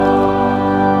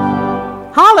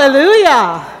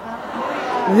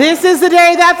Hallelujah. This is the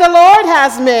day that the Lord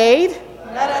has made.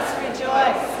 Let us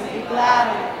rejoice and be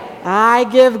glad in it. I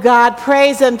give God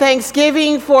praise and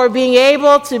thanksgiving for being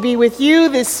able to be with you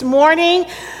this morning.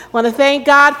 I want to thank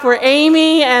God for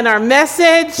Amy and our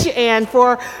message and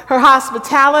for her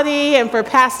hospitality and for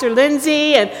Pastor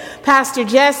Lindsay and Pastor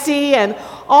Jesse and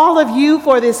all of you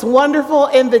for this wonderful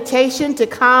invitation to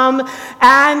come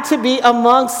and to be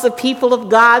amongst the people of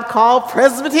God called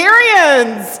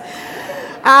Presbyterians.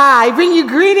 I bring you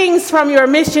greetings from your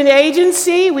mission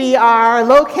agency. We are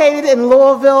located in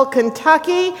Louisville,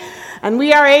 Kentucky, and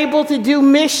we are able to do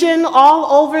mission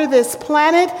all over this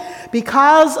planet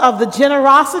because of the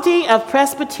generosity of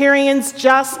Presbyterians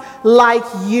just like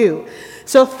you.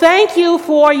 So thank you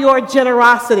for your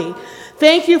generosity.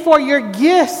 Thank you for your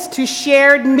gifts to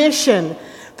shared mission.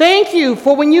 Thank you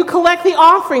for when you collect the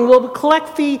offering. We'll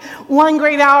collect the 1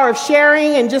 great hour of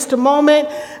sharing in just a moment.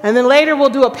 And then later we'll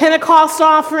do a Pentecost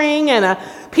offering and a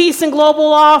Peace and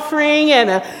Global offering and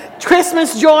a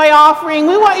Christmas Joy offering.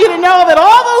 We want you to know that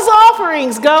all those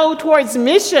offerings go towards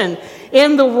mission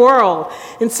in the world.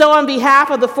 And so on behalf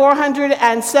of the 400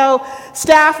 and so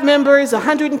staff members,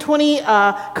 120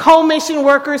 co-mission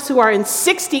workers who are in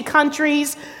 60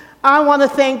 countries, I want to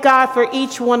thank God for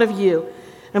each one of you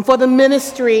and for the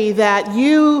ministry that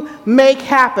you make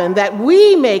happen, that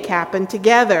we make happen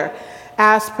together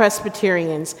as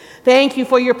Presbyterians. Thank you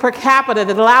for your per capita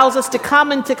that allows us to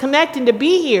come and to connect and to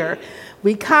be here.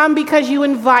 We come because you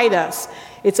invite us.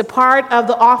 It's a part of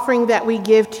the offering that we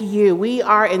give to you. We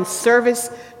are in service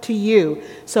to you.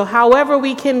 So however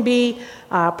we can be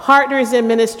partners in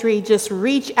ministry, just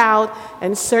reach out,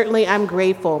 and certainly I'm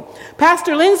grateful.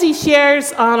 Pastor Lindsay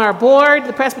shares on our board,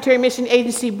 the Presbyterian Mission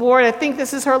Agency board. I think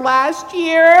this is her last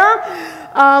year,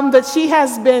 but she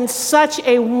has been such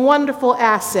a wonderful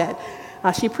asset.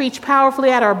 She preached powerfully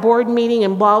at our board meeting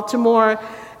in Baltimore,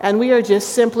 and we are just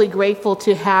simply grateful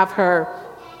to have her.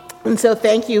 And so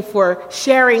thank you for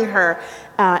sharing her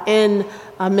in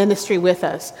ministry with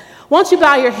us. Won't you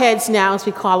bow your heads now as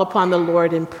we call upon the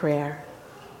Lord in prayer?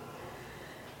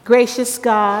 Gracious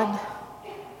God,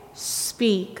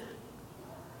 speak,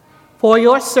 for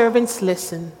your servants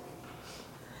listen.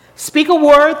 Speak a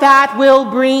word that will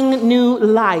bring new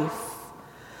life.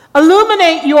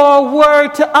 Illuminate your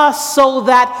word to us so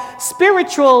that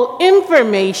spiritual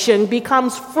information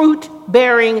becomes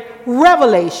fruit-bearing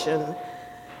revelation,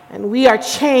 and we are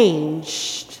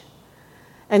changed.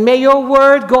 And may your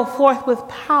word go forth with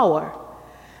power.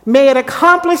 May it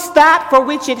accomplish that for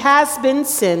which it has been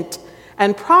sent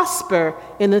and prosper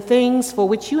in the things for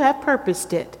which you have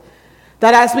purposed it.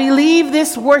 That as we leave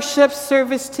this worship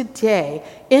service today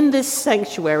in this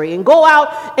sanctuary and go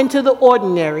out into the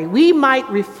ordinary, we might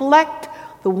reflect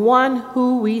the one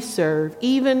who we serve,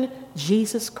 even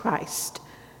Jesus Christ.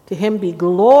 To him be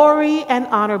glory and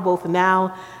honor both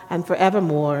now and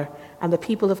forevermore. And the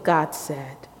people of God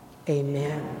said,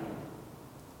 amen.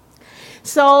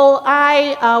 So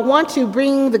I want to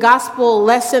bring the gospel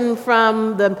lesson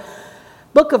from the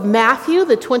book of Matthew,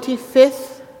 the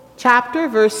 25th chapter,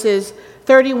 verses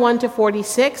 31 to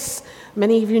 46.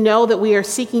 Many of you know that we are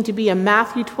seeking to be a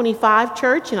Matthew 25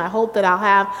 church, and I hope that I'll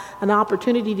have an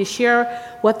opportunity to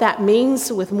share what that means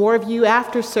with more of you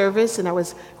after service. And I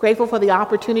was grateful for the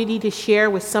opportunity to share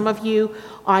with some of you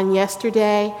on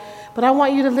yesterday. But I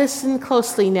want you to listen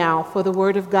closely now for the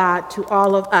word of God to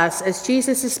all of us as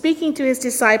Jesus is speaking to his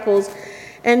disciples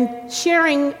and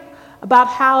sharing about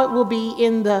how it will be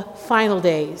in the final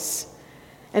days.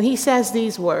 And he says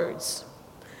these words: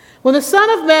 when the Son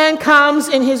of Man comes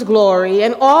in his glory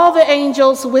and all the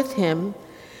angels with him,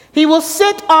 he will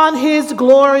sit on his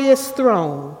glorious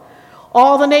throne.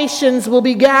 All the nations will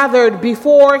be gathered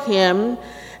before him,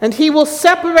 and he will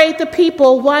separate the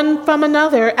people one from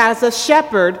another as a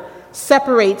shepherd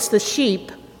separates the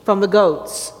sheep from the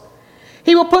goats.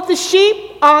 He will put the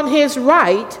sheep on his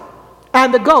right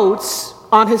and the goats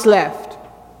on his left.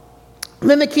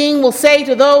 Then the king will say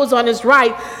to those on his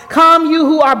right, "Come, you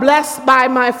who are blessed by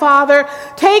my Father,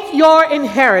 take your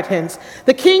inheritance,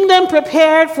 the kingdom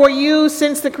prepared for you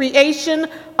since the creation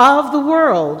of the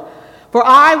world. For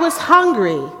I was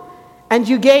hungry, and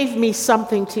you gave me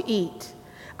something to eat.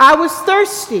 I was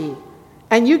thirsty,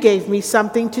 and you gave me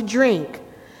something to drink.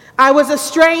 I was a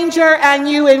stranger, and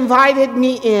you invited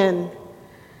me in.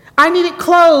 I needed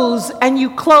clothes, and you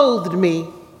clothed me.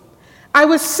 I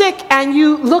was sick, and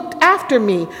you looked after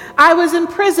me. I was in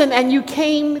prison, and you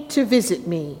came to visit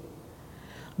me."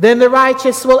 Then the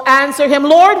righteous will answer him,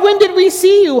 "Lord, when did we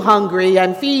see you hungry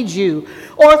and feed you,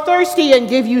 or thirsty and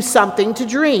give you something to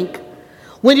drink?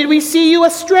 When did we see you a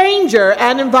stranger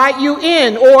and invite you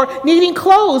in, or needing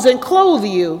clothes and clothe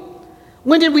you?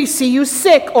 When did we see you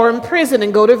sick or in prison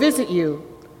and go to visit you?'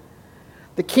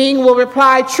 The king will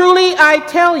reply, 'Truly I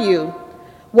tell you,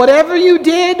 whatever you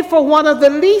did for one of the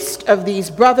least of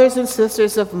these brothers and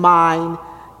sisters of mine,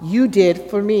 you did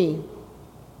for me.'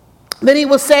 Then he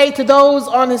will say to those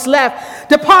on his left,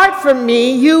 'Depart from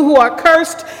me, you who are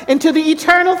cursed, into the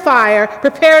eternal fire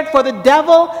prepared for the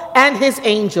devil and his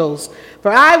angels.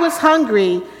 For I was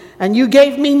hungry, and you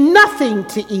gave me nothing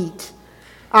to eat.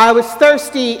 I was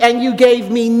thirsty, and you gave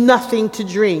me nothing to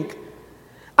drink.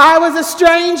 I was a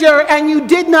stranger, and you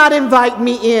did not invite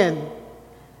me in.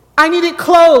 I needed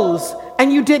clothes,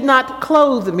 and you did not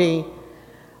clothe me.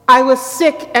 I was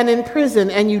sick and in prison,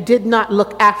 and you did not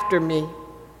look after me.'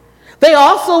 They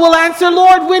also will answer,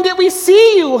 'Lord, when did we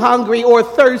see you hungry or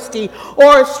thirsty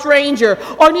or a stranger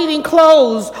or needing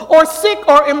clothes or sick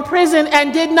or in prison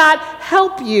and did not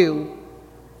help you?'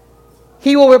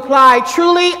 He will reply,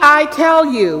 'Truly I tell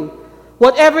you,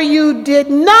 whatever you did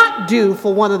not do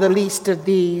for one of the least of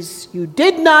these, you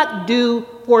did not do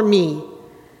for me.'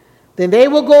 Then they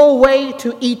will go away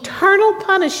to eternal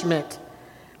punishment,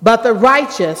 but the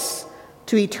righteous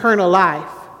to eternal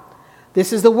life."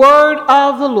 This is the word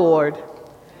of the Lord.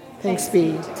 Thanks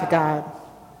be to God.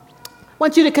 I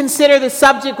want you to consider the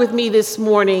subject with me this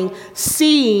morning,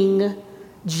 seeing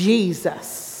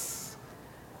Jesus.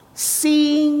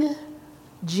 Seeing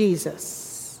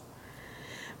Jesus.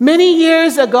 Many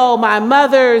years ago, my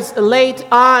mother's late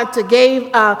aunt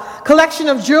gave a collection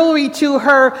of jewelry to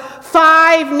her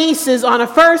 5 nieces on a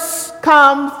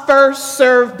first-come,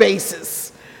 first-served basis.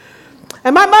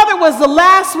 And my mother was the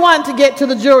last one to get to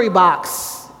the jewelry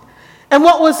box. And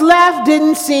what was left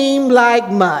didn't seem like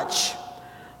much.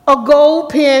 A gold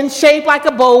pin shaped like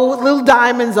a bow with little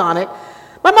diamonds on it.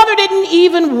 My mother didn't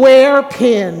even wear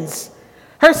pins.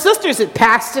 Her sisters had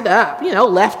passed it up,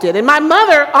 left it. And my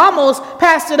mother almost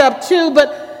passed it up too,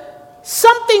 but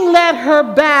something led her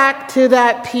back to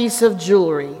that piece of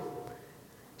jewelry.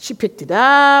 She picked it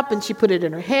up and she put it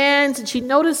in her hands, and she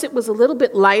noticed it was a little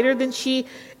bit lighter than she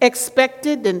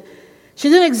expected. And she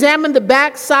then examined the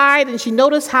back side, and she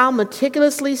noticed how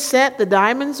meticulously set the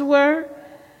diamonds were.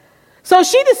 So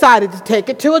she decided to take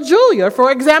it to a jeweler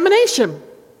for examination.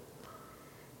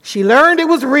 She learned it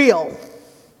was real.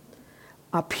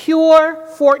 A pure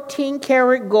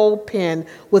 14-karat gold pin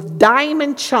with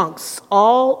diamond chunks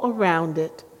all around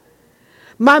it.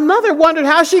 My mother wondered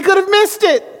how she could have missed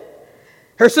it.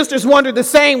 Her sisters wondered the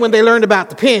same when they learned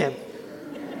about the pin.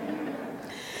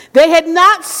 They had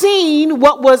not seen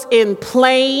what was in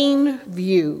plain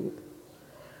view.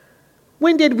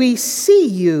 When did we see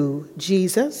you,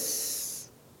 Jesus?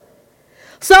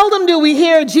 Seldom do we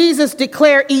hear Jesus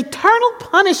declare eternal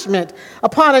punishment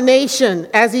upon a nation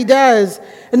as he does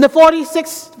in the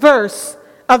 46th verse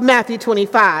of Matthew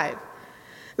 25.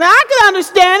 Now, I could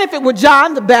understand if it were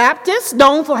John the Baptist,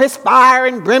 known for his fire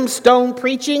and brimstone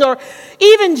preaching, or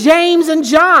even James and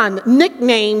John,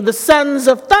 nicknamed the sons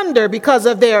of thunder because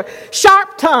of their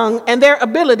sharp tongue and their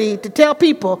ability to tell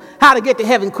people how to get to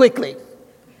heaven quickly.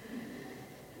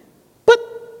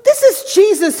 But this is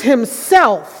Jesus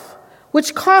himself,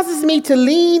 which causes me to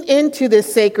lean into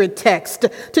this sacred text,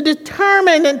 to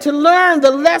determine and to learn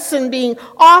the lesson being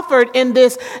offered in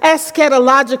this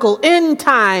eschatological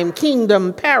end-time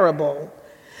kingdom parable.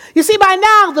 You see, by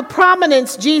now, the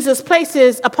prominence Jesus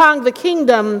places upon the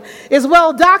kingdom is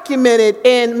well documented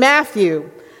in Matthew.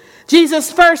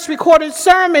 Jesus' first recorded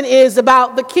sermon is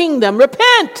about the kingdom.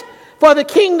 Repent, for the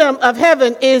kingdom of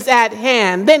heaven is at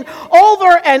hand. Then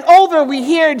over and over we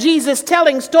hear Jesus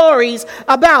telling stories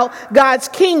about God's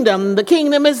kingdom. The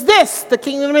kingdom is this, the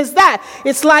kingdom is that.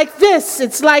 It's like this,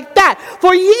 it's like that.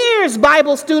 For years,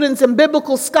 Bible students and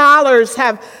biblical scholars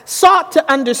have sought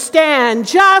to understand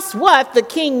just what the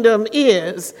kingdom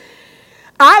is.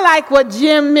 I like what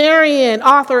Jim Marion,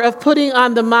 author of Putting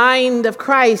on the Mind of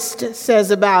Christ, says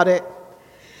about it.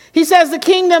 He says the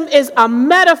kingdom is a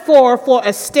metaphor for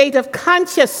a state of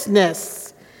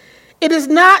consciousness. It is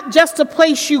not just a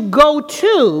place you go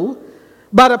to,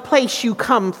 but a place you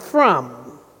come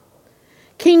from.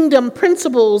 Kingdom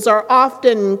principles are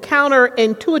often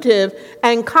counterintuitive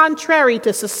and contrary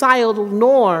to societal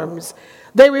norms.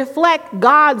 They reflect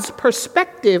God's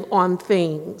perspective on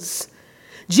things.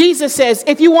 Jesus says,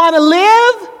 if you want to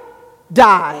live,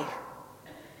 die.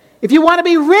 If you want to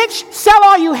be rich, sell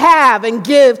all you have and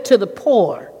give to the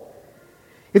poor.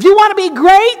 If you want to be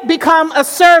great, become a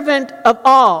servant of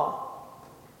all.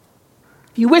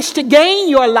 If you wish to gain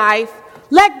your life,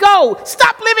 let go.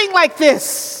 Stop living like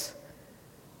this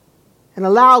and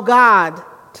allow God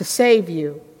to save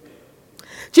you.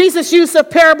 Jesus' use of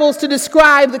parables to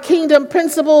describe the kingdom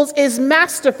principles is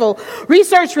masterful.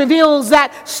 Research reveals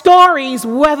that stories,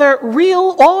 whether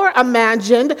real or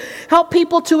imagined, help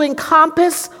people to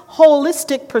encompass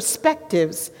holistic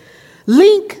perspectives,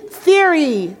 link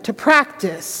theory to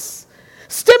practice,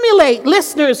 stimulate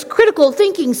listeners' critical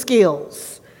thinking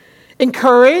skills,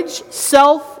 encourage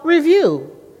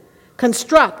self-review,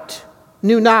 construct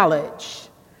new knowledge.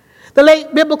 The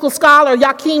late biblical scholar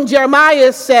Joachim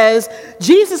Jeremias says,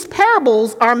 Jesus'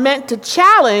 parables are meant to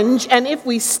challenge, and if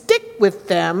we stick with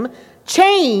them,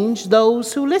 change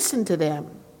those who listen to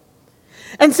them.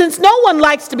 And since no one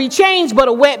likes to be changed but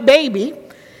a wet baby,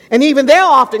 and even they'll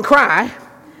often cry,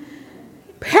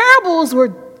 parables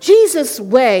were Jesus'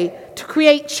 way to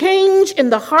create change in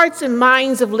the hearts and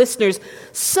minds of listeners,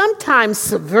 sometimes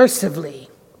subversively.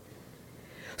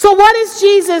 So what is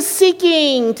Jesus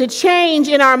seeking to change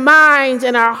in our minds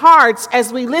and our hearts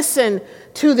as we listen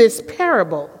to this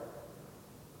parable?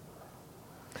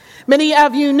 Many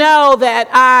of you know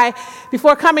that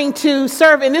before coming to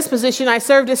serve in this position, I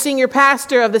served as senior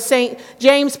pastor of the St.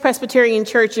 James Presbyterian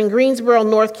Church in Greensboro,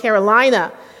 North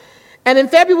Carolina. And in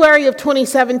February of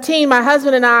 2017, my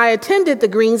husband and I attended the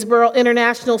Greensboro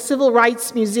International Civil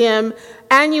Rights Museum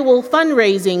annual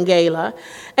fundraising gala.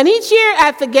 And each year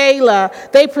at the gala,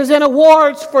 they present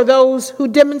awards for those who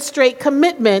demonstrate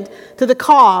commitment to the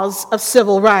cause of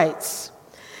civil rights.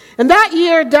 And that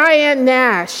year, Diane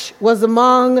Nash was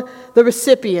among the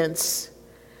recipients.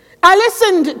 I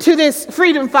listened to this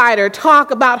freedom fighter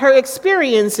talk about her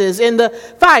experiences in the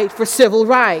fight for civil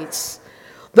rights.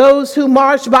 Those who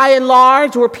marched by and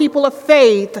large were people of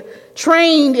faith,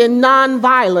 trained in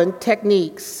nonviolent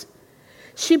techniques.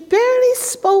 She barely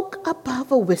spoke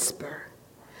above a whisper.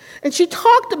 And she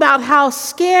talked about how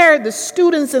scared the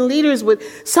students and leaders would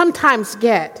sometimes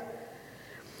get.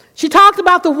 She talked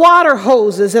about the water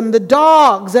hoses and the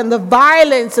dogs and the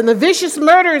violence and the vicious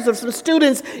murders of some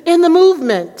students in the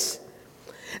movement.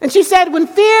 And she said when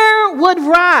fear would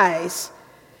rise,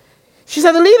 she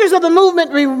said the leaders of the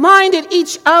movement reminded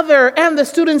each other and the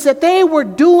students that they were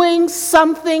doing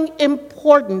something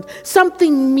important,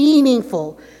 something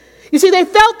meaningful. You see, they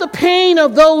felt the pain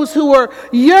of those who were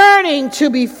yearning to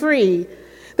be free.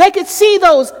 They could see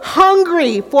those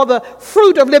hungry for the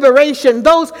fruit of liberation,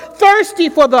 those thirsty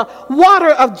for the water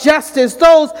of justice,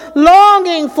 those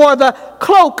longing for the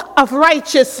cloak of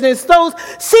righteousness, those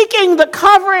seeking the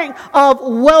covering of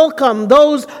welcome,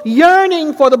 those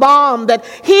yearning for the balm that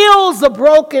heals the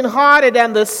brokenhearted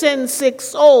and the sin-sick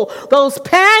soul, those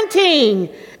panting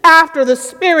after the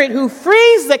Spirit who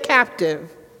frees the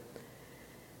captive.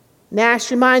 Nash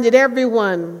reminded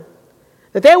everyone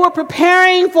that they were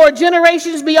preparing for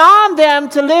generations beyond them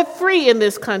to live free in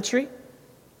this country.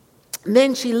 And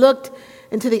then she looked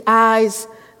into the eyes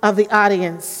of the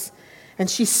audience, and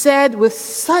she said with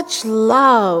such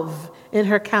love in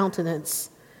her countenance,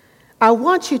 I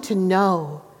want you to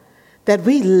know that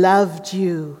we loved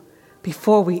you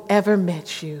before we ever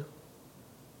met you.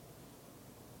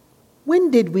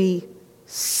 When did we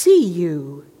see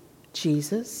you,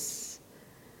 Jesus?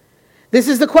 This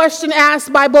is the question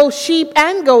asked by both sheep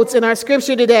and goats in our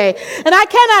scripture today. And I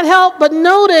cannot help but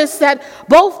notice that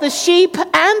both the sheep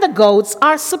and the goats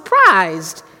are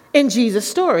surprised in Jesus'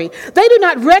 story. They do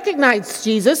not recognize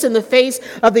Jesus in the face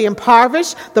of the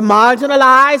impoverished, the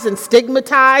marginalized, and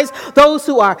stigmatized, those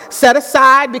who are set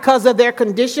aside because of their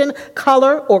condition,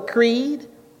 color, or creed.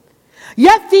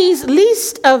 Yet these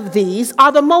least of these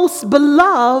are the most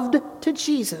beloved to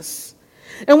Jesus.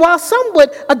 And while some would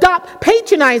adopt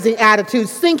patronizing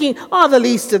attitudes, thinking, the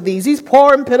least of these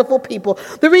poor and pitiful people,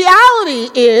 the reality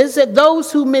is that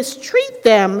those who mistreat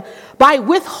them by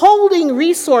withholding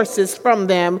resources from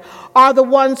them are the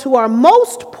ones who are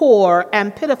most poor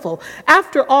and pitiful.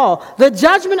 After all, the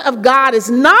judgment of God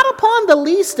is not upon the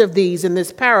least of these in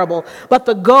this parable, but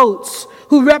the goats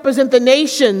who represent the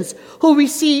nations who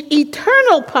receive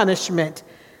eternal punishment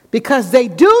because they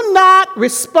do not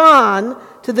respond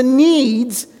to the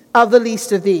needs of the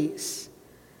least of these.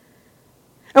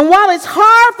 And while it's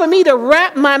hard for me to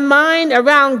wrap my mind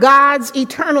around God's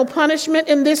eternal punishment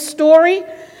in this story,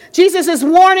 Jesus is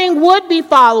warning would-be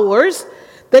followers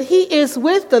that he is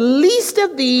with the least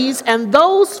of these and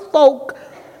those folk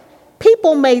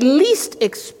people may least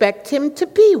expect him to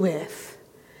be with.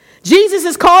 Jesus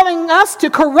is calling us to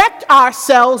correct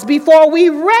ourselves before we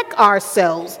wreck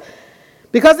ourselves.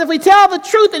 Because if we tell the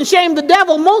truth and shame the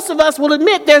devil, most of us will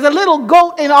admit there's a little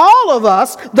goat in all of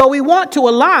us, though we want to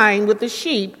align with the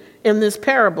sheep in this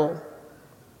parable.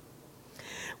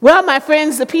 Well, my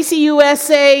friends, the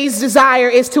PCUSA's desire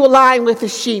is to align with the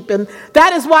sheep. And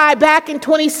that is why back in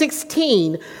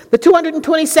 2016, the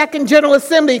 222nd General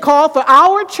Assembly called for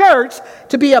our church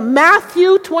to be a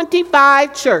Matthew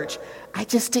 25 church. I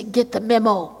just didn't get the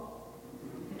memo.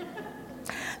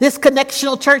 This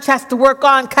connectional church has to work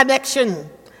on connection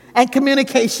and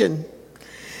communication.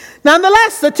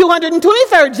 Nonetheless, the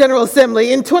 223rd General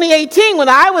Assembly in 2018, when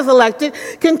I was elected,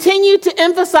 continued to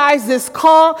emphasize this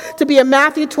call to be a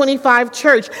Matthew 25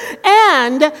 church.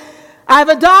 And I've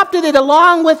adopted it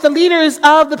along with the leaders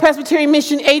of the Presbyterian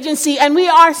Mission Agency, and we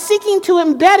are seeking to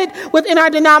embed it within our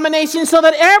denomination so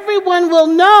that everyone will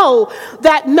know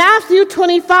that Matthew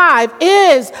 25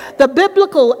 is the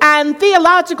biblical and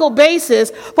theological basis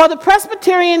for the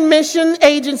Presbyterian Mission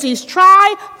Agency's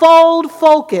trifold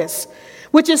focus,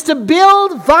 which is to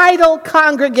build vital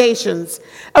congregations,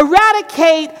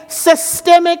 eradicate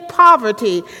systemic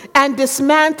poverty, and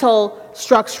dismantle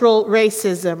structural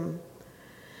racism.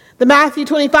 The Matthew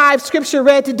 25 scripture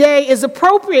read today is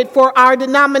appropriate for our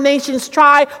denomination's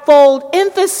trifold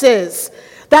emphasis.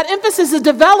 That emphasis is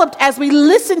developed as we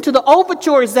listen to the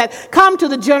overtures that come to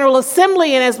the General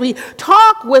Assembly and as we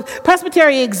talk with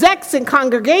Presbyterian execs and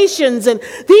congregations. And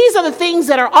these are the things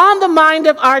that are on the mind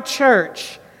of our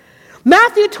church.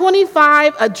 Matthew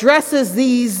 25 addresses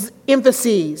these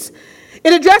emphases.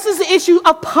 It addresses the issue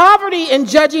of poverty in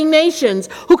judging nations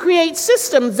who create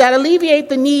systems that alleviate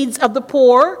the needs of the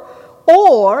poor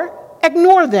or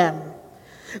ignore them.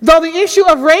 Though the issue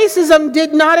of racism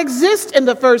did not exist in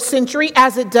the first century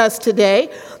as it does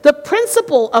today, the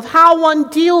principle of how one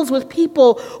deals with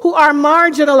people who are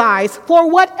marginalized for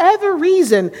whatever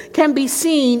reason can be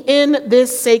seen in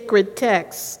this sacred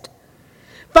text.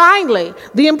 Finally,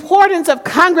 the importance of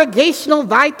congregational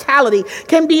vitality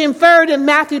can be inferred in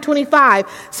Matthew 25,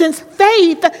 since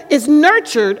faith is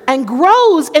nurtured and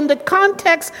grows in the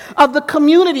context of the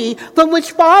community from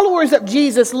which followers of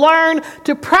Jesus learn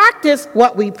to practice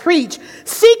what we preach,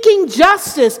 seeking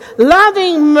justice,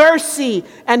 loving mercy,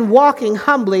 and walking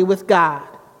humbly with God.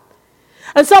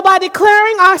 And so by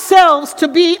declaring ourselves to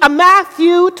be a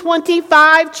Matthew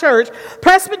 25 church,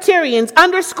 Presbyterians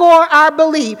underscore our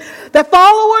belief that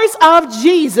followers of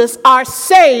Jesus are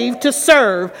saved to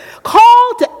serve,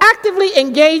 called to actively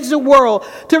engage the world,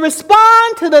 to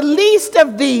respond to the least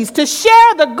of these, to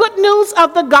share the good news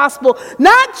of the gospel,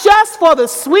 not just for the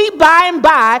sweet by and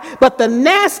by, but the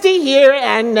nasty here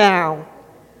and now.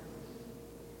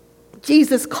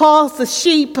 Jesus calls the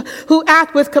sheep who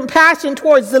act with compassion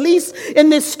towards the least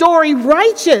in this story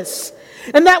righteous.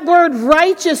 And that word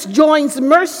righteous joins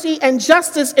mercy and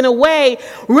justice in a way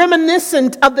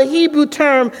reminiscent of the Hebrew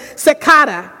term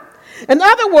sekata. In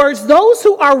other words, those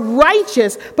who are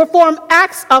righteous perform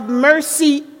acts of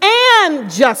mercy and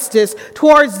justice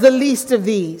towards the least of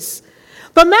these.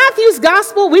 From Matthew's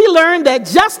gospel, we learn that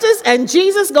justice and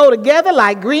Jesus go together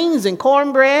like greens and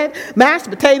cornbread,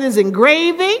 mashed potatoes and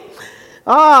gravy,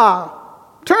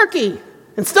 turkey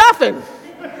and stuffing.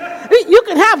 You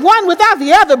can have one without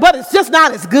the other, but it's just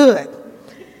not as good.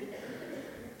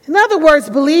 In other words,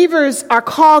 believers are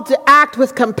called to act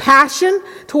with compassion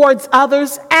towards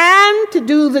others and to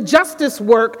do the justice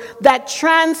work that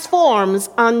transforms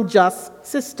unjust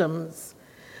systems.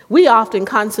 We often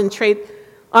concentrate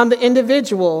on the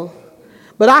individual,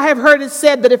 but I have heard it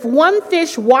said that if one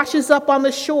fish washes up on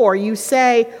the shore, you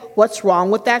say, "What's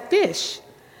wrong with that fish?"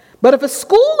 But if a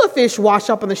school of fish wash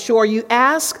up on the shore, you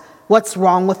ask, "What's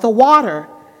wrong with the water?"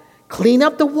 Clean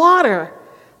up the water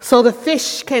so the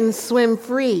fish can swim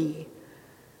free.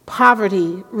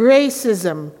 Poverty,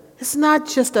 racism, it's not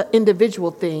just an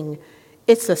individual thing,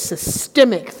 it's a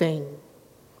systemic thing.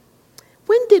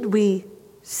 When did we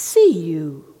see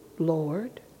you,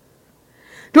 Lord?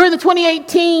 During the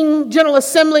 2018 General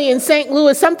Assembly in St.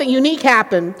 Louis, something unique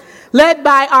happened. Led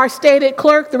by our stated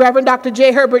clerk, the Reverend Dr.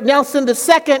 J. Herbert Nelson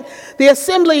II, the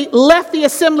assembly left the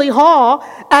assembly hall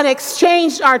and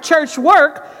exchanged our church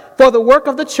work for the work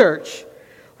of the church.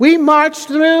 We marched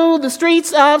through the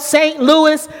streets of St.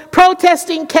 Louis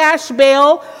protesting cash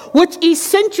bail, which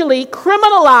essentially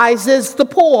criminalizes the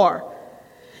poor.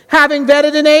 Having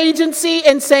vetted an agency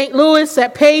in St. Louis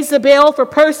that pays the bail for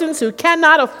persons who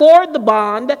cannot afford the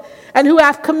bond and who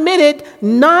have committed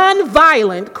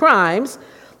nonviolent crimes,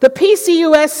 the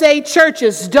PCUSA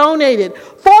churches donated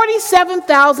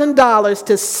 $47,000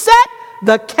 to set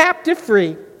the captive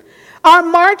free. Our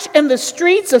march in the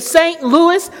streets of St.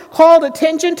 Louis called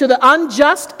attention to the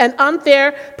unjust and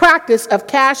unfair practice of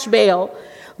cash bail.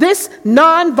 This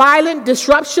nonviolent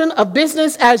disruption of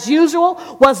business as usual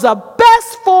was the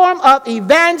best form of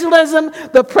evangelism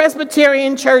the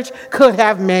Presbyterian Church could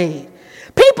have made.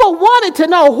 People wanted to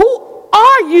know, who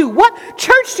are you? What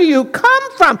church do you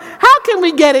come from? How can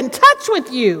we get in touch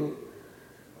with you?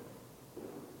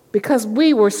 Because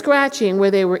we were scratching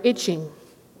where they were itching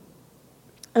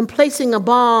and placing a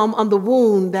balm on the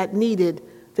wound that needed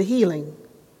the healing.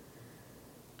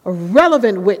 A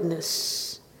relevant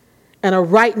witness and a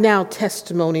right now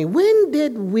testimony. When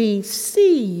did we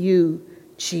see you,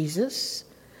 Jesus?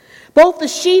 Both the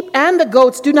sheep and the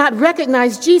goats do not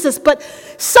recognize Jesus, but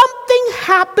something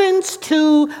happens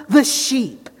to the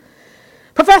sheep.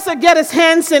 Professor Geddes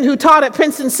Hansen, who taught at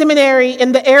Princeton Seminary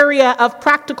in the area of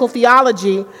practical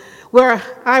theology, where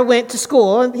I went to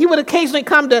school, and he would occasionally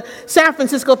come to San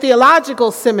Francisco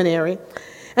Theological Seminary,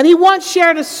 and he once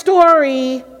shared a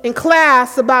story in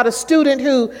class about a student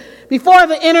who, before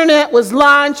the internet was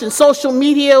launched and social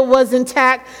media was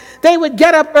intact, they would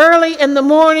get up early in the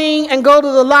morning and go to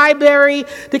the library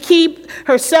to keep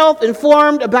herself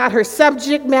informed about her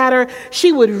subject matter.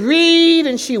 She would read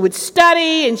and she would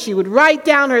study and she would write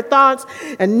down her thoughts.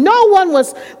 And no one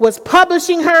was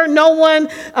publishing her. No one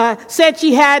said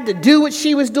she had to do what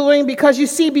she was doing because, you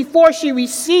see, before she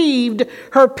received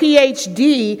her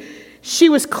PhD, she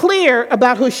was clear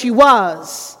about who she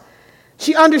was.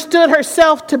 She understood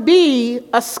herself to be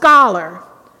a scholar.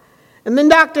 And then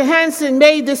Dr. Hansen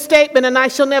made this statement, and I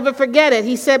shall never forget it.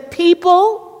 He said,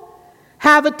 people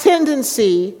have a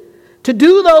tendency to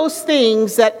do those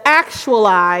things that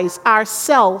actualize our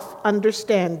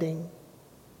self-understanding.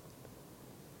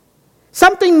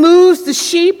 Something moves the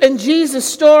sheep in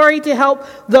Jesus' story to help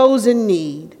those in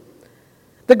need.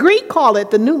 The Greek call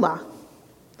it the pneuma.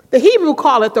 The Hebrew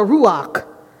call it the ruach.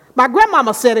 My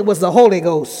grandmama said it was the Holy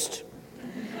Ghost.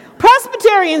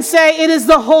 Presbyterians say it is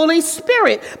the Holy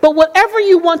Spirit, but whatever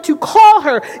you want to call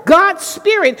her, God's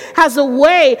Spirit has a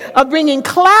way of bringing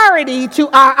clarity to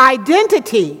our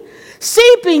identity,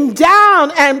 seeping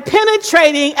down and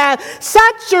penetrating and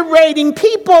saturating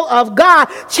people of God,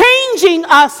 changing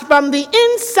us from the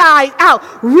inside out,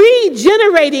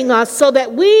 regenerating us so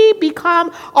that we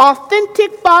become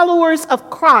authentic followers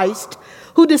of Christ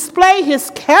who display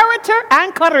his character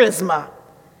and charisma.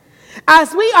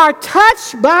 As we are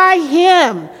touched by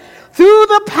him through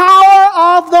the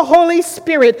power of the Holy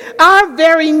Spirit, our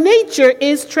very nature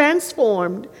is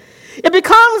transformed. It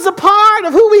becomes a part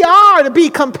of who we are to be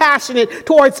compassionate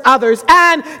towards others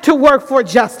and to work for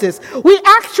justice. We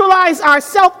actualize our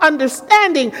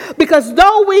self-understanding because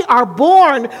though we are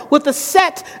born with a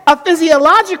set of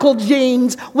physiological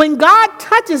genes, when God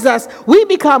touches us, we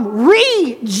become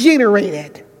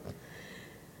regenerated.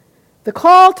 The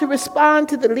call to respond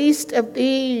to the least of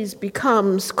these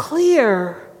becomes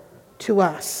clear to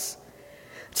us.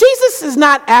 Jesus is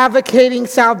not advocating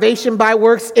salvation by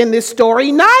works in this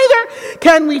story. Neither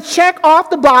can we check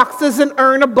off the boxes and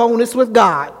earn a bonus with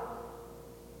God.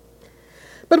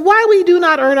 But while we do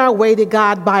not earn our way to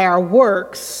God by our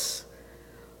works,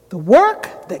 the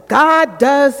work that God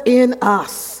does in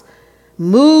us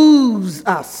moves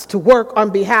us to work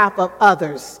on behalf of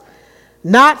others.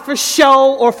 Not for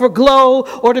show or for glow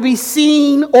or to be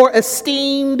seen or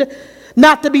esteemed,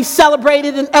 not to be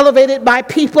celebrated and elevated by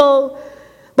people,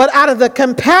 but out of the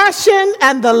compassion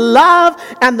and the love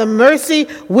and the mercy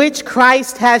which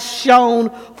Christ has shown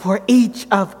for each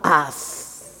of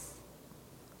us.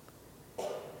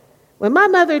 When my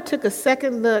mother took a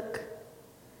second look,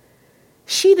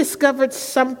 she discovered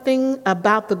something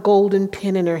about the golden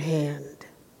pen in her hand.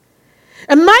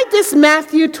 And might this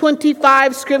Matthew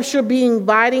 25 scripture be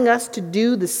inviting us to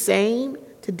do the same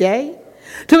today?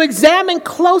 To examine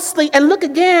closely and look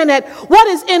again at what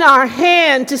is in our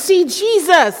hand, to see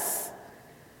Jesus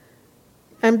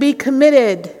and be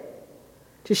committed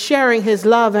to sharing his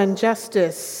love and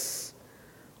justice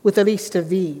with the least of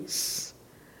these.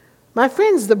 My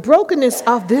friends, the brokenness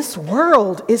of this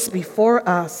world is before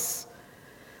us.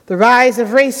 The rise of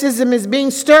racism is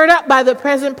being stirred up by the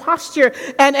present posture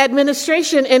and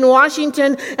administration in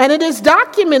Washington, and it is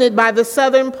documented by the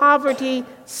Southern Poverty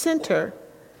Center.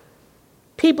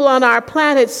 People on our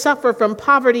planet suffer from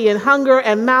poverty and hunger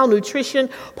and malnutrition,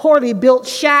 poorly built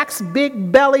shacks,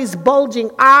 big bellies, bulging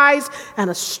eyes, and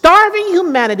a starving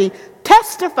humanity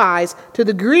testifies to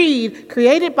the greed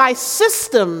created by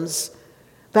systems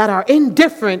that are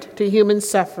indifferent to human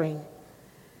suffering.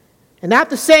 And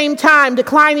at the same time,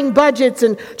 declining budgets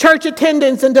and church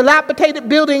attendance and dilapidated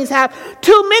buildings have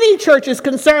too many churches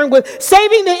concerned with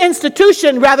saving the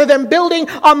institution rather than building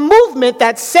a movement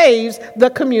that saves the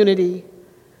community.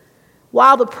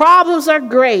 While the problems are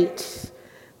great,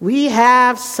 we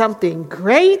have something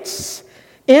great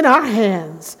in our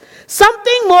hands.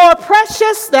 Something more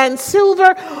precious than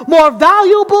silver, more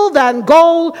valuable than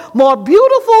gold, more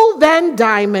beautiful than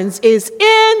diamonds is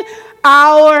in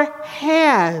our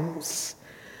hands.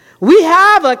 We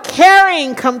have a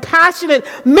caring, compassionate,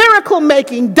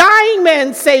 miracle-making, dying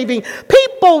man saving,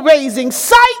 people-raising,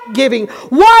 sight-giving,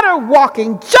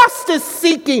 water-walking,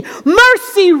 justice-seeking,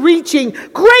 mercy-reaching,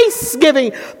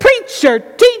 grace-giving, preacher,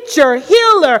 teacher,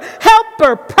 healer,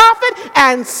 helper, prophet,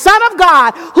 and Son of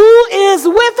God who is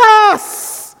with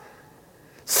us,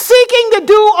 seeking to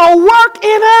do a work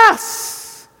in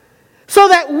us so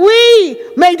that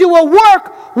we may do a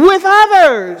work with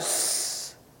others.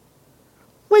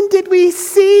 When did we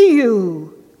see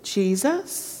you,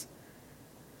 Jesus?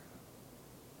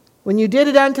 When you did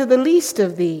it unto the least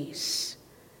of these,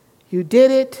 you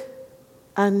did it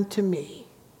unto me.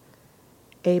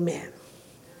 Amen.